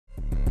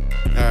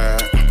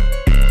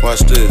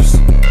Watch this.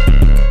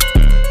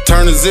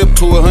 Turn the zip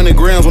to 100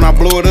 grams when I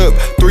blow it up.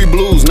 3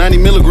 blues, 90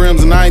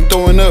 milligrams, and I ain't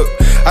throwing up.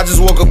 I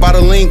just woke up out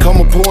of lean, come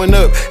pouring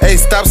up. Hey,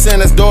 stop saying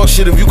that's dog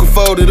shit if you can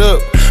fold it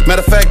up.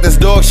 Matter of fact, that's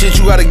dog shit,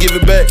 you gotta give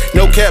it back.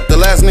 No cap, the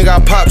last nigga I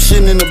popped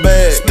shitting in the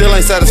bag. Still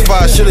ain't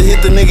satisfied, should've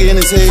hit the nigga in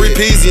his head. Free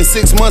Peasy in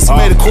 6 months, he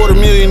made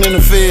 $250,000 in the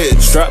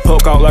feds. Strap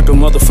poke out like a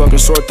motherfucking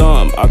sore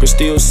thumb. I can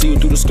still see you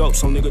through the scope,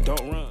 so nigga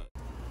don't run.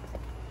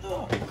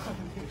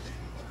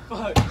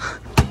 Fuck.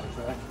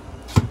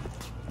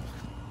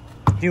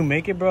 If you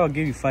make it, bro, I'll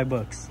give you $5.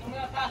 Give me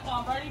that pass,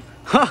 Tom Brady.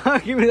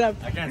 Give me that.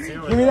 I can't see.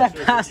 Give me that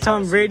pass,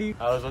 Tom Brady.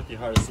 I was looking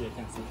hard to see. I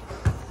can't see.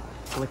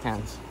 Lick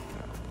hands.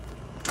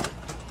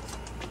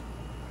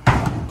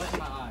 What's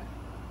my eye?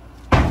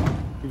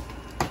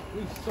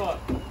 You suck.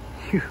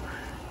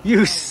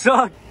 You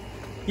suck.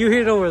 You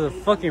hit over the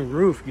fucking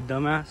roof, you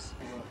dumbass.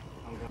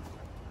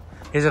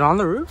 Is it on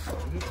the roof?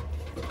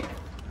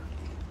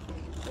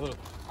 Look,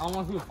 I don't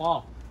want you to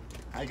fall.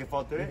 I can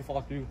fall through You it. can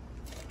fall through.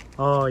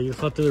 Oh, you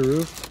fell through the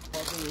roof?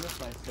 Fall through the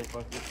roof, I say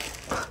fuck it.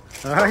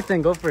 Alright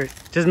then, go for it.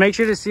 Just make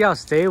sure to see how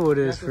stable it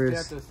You is have to stay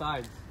first. at the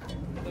sides.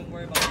 Don't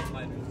worry about the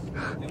spiders.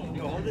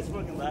 Yo, hold this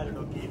fucking ladder,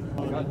 don't keep.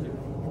 I got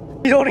you.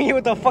 He's holding it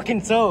with the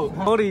fucking toe.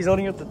 Hold it, he's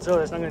holding it with the toe.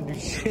 That's not gonna do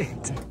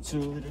shit.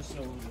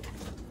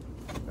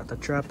 Got the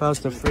trap house,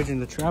 the fridge in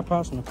the trap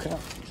house, and the couch.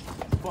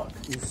 Alright,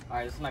 this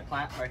is my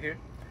plant right here.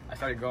 I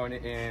started growing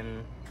it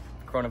in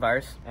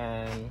coronavirus,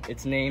 and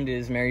its named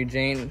is Mary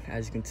Jane.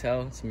 As you can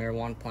tell, it's a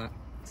marijuana plant.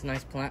 It's a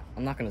nice plant.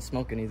 I'm not gonna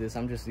smoke any of this.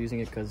 I'm just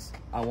using it because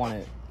I want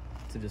it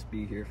to just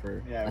be here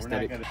for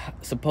aesthetic.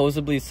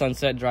 Supposedly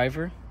sunset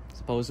driver,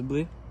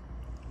 supposedly.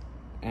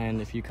 And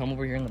if you come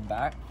over here in the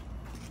back,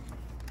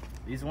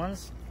 these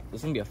ones,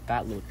 there's gonna be a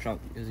fat little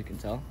trunk, as you can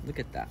tell. Look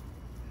at that.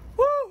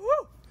 Woo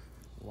woo!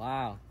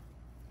 Wow,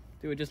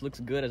 dude, it just looks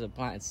good as a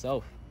plant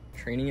itself.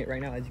 Training it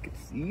right now, as you can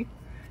see.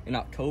 In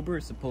October,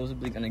 it's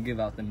supposedly gonna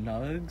give out the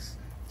nugs.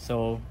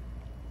 So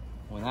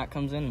when that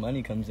comes in,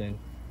 money comes in.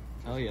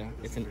 Oh yeah,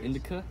 it's an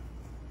indica.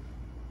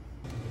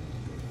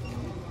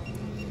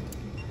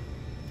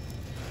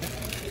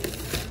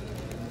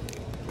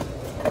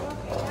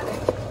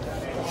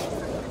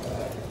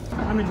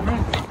 I'm in the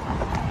room.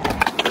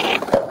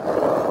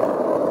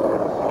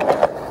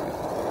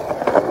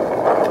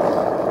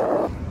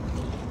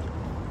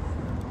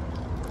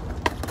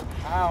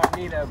 I don't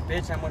need a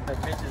bitch, I'm with the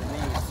bitch's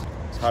knees.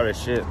 It's hard as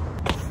shit.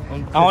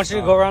 I want you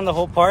to go around the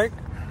whole park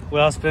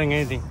without spilling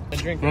anything. A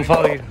drink. I'm gonna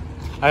follow you.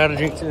 I got a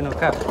drink too, no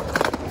cap.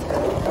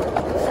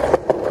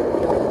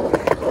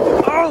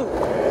 Oh!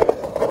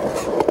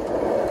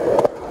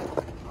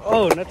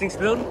 Oh, nothing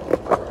spilled?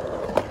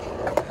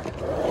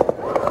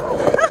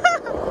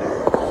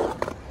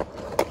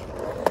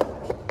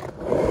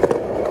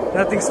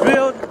 Nothing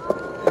spilled?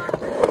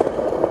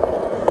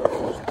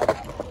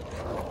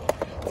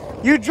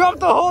 You dropped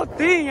the whole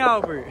thing,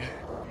 Albert!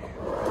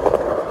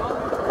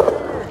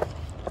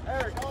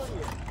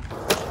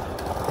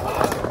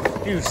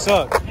 You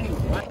suck.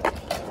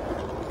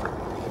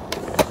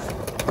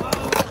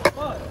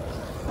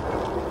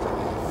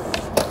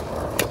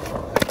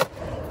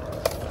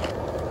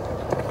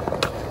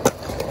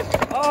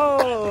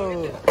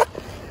 Oh!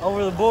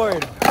 Over the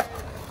board.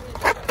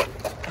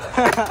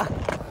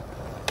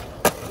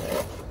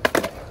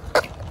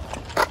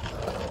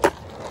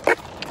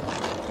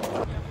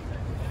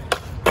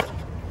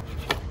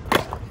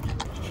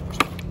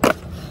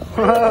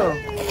 Whoa.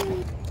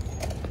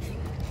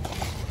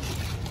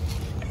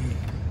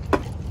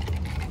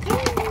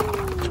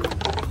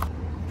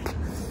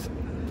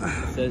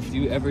 Says, do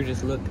you ever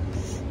just look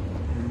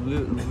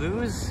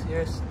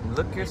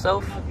look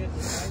yourself?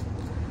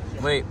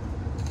 Wait,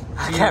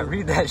 I can't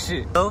read that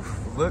shit.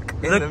 Look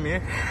in the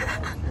mirror.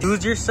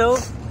 Lose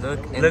yourself. Look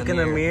in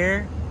the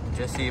mirror.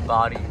 Just see your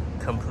body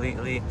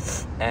completely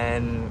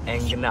and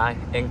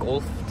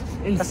engulfed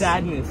in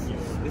sadness.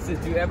 This is,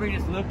 do you ever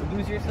just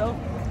lose yourself?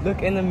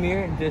 Look in the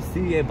mirror and just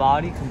see a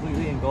body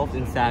completely engulfed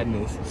in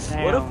sadness.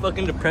 Damn. What a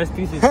fucking depressed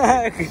piece of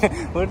shit.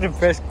 What a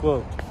depressed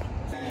quote.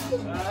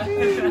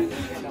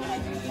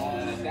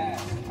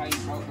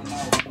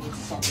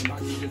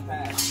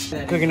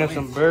 Cooking up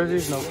some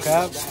burgers, no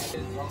cap.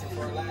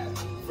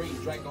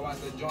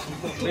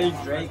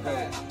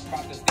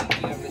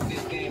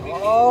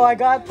 Oh, I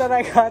got that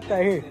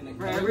here.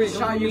 Every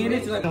shot you in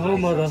it, like The whole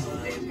mother.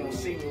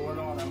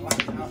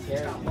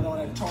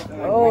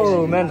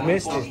 Oh, man's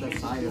missed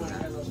it.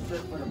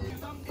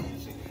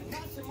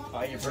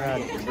 You're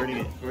burning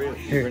it.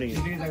 You're burning it.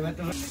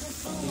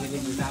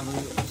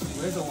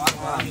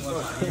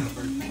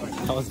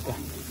 That was bad.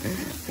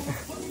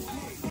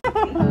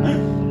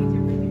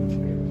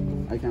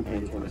 I can't play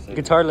it for a second.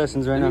 Guitar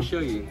lessons right Let now. me show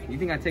you. You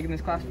think I've taken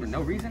this class for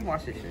no reason?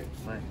 Watch this shit.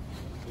 Like,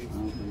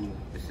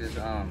 this is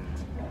I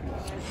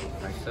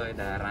soy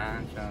de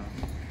rancho.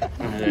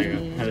 There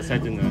you go. Had a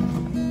second though.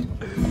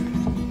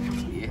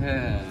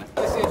 Yeah.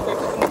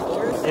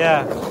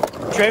 Yeah.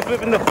 Tray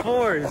flip in the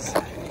fours.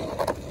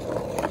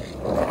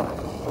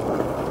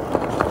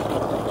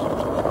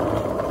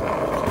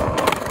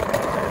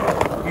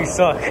 You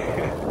suck. So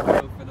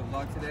for the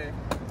vlog today,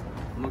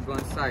 I'm gonna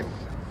side.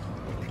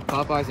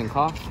 Popeyes and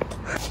cough.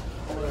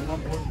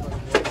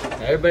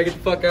 Everybody get the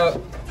fuck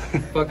out.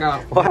 Fuck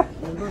out. What?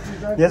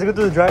 You have to go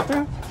through the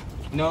drive-thru?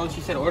 No,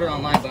 she said order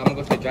online, but I'm gonna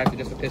go to the drive-thru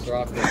just to piss her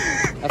off.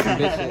 That's some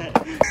bitch shit.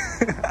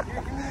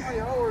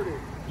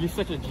 You're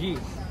such a G.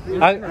 You're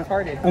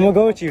retarded. I'm gonna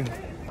go with you.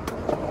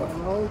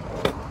 Hello?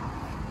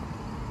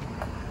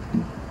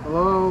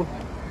 Hello?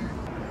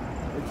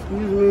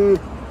 Excuse me.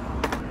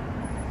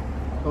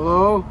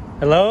 Hello?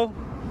 Hello?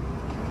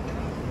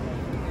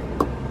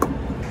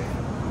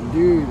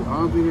 Dude, I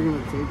don't think they're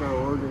gonna take our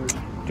order.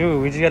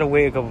 Dude, we just gotta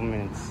wait a couple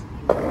minutes.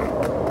 Can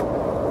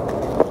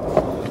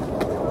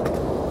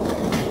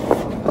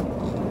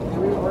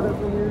we order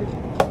from here?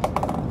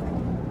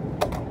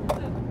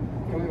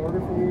 Can we order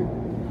from here?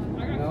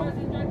 No?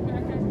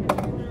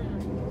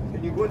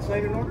 Can you go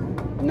inside and order?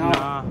 No.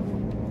 Nah.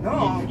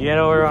 No. You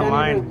gotta order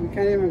online. We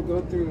can't even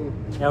go through.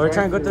 Yeah, we're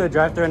trying to go through the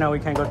drive-thru now. We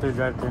can't go through the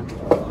drive-thru.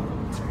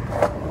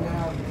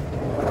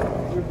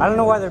 I don't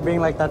know why they're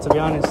being like that, to be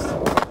honest.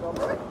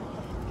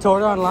 To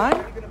order online?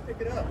 How are you gonna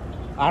pick it up?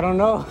 I don't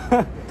know.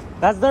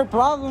 That's their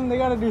problem. They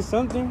gotta do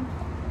something.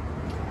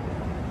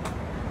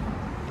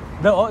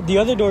 The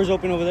other door's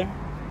open over there.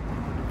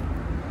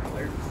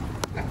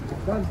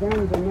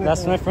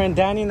 That's my friend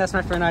Danny, and that's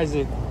my friend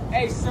Isaac.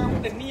 Hey, sir,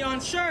 with the neon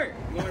shirt.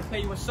 You want me to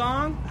play you a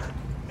song?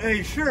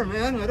 Hey, sure,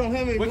 man. I don't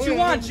have any. What you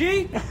want,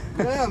 G?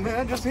 Yeah,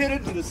 man. Just hit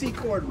it to the C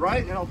chord,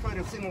 right? And I'll try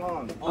to sing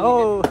along.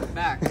 Oh.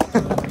 Back.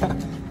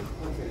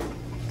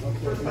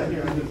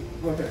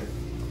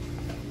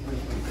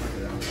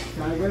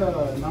 Can I get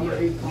a number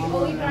 8 combo?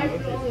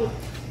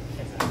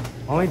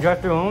 Only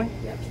drive-thru only?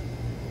 Yeah.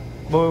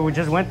 But we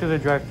just went through the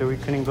drive-thru. We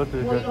couldn't go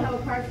through the Well, you don't drive-thru.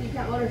 have a card, so you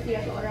can't order, so you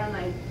have to order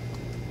online.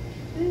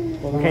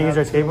 We can't use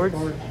our skateboards?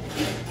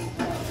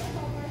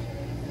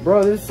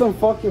 Bro, this is some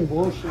fucking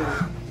bullshit.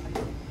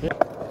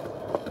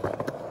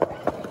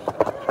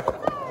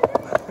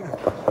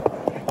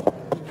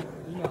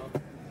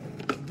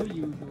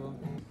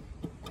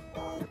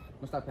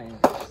 We'll stop paying.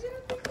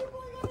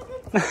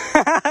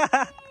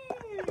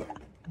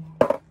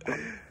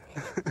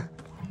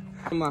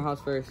 Come to my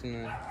house first,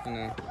 and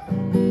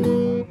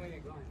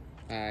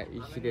alright,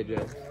 you should get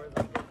dressed.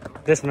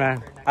 This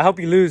man. I hope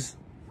you lose.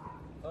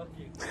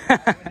 This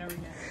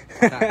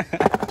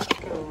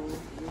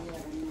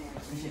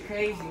is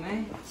crazy,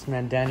 man. This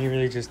man Danny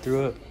really just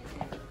threw up.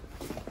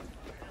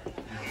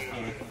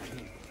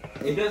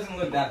 It doesn't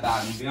look that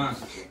bad, to be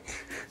honest with you.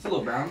 It's a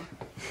little brown.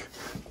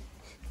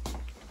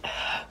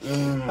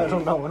 I do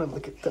not want to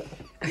look at that.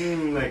 Oh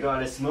my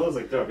god, it smells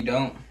like that. You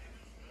don't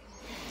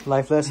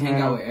Life lesson. hang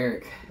right out now. with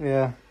Eric.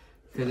 Yeah.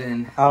 Cause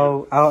then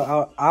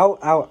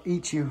I'll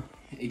eat you.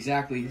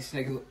 exactly, this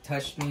nigga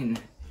touched me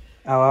and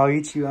I'll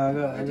eat you.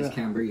 I just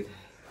can't breathe.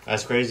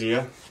 That's crazy,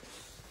 yeah?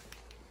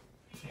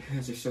 You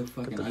guys are so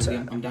fucking ugly.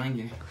 I'm dying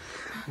here.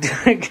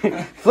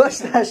 Flush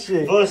that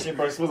shit. Bullshit,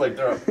 bro. It smells like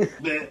dirt.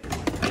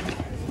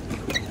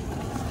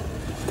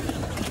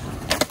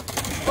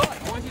 Fuck,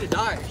 I want you to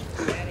die.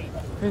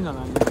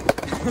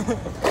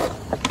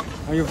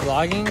 Are you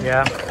vlogging?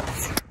 Yeah.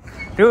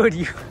 Dude,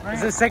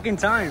 it's the second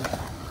time.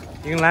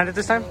 You can land it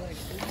this time?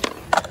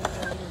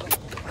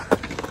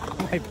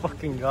 Oh my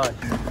fucking god.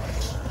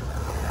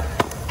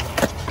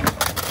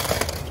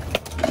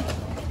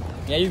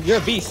 Yeah, you're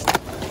a beast.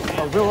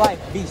 A real life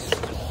beast.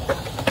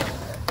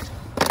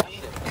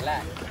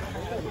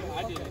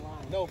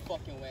 No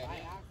fucking way.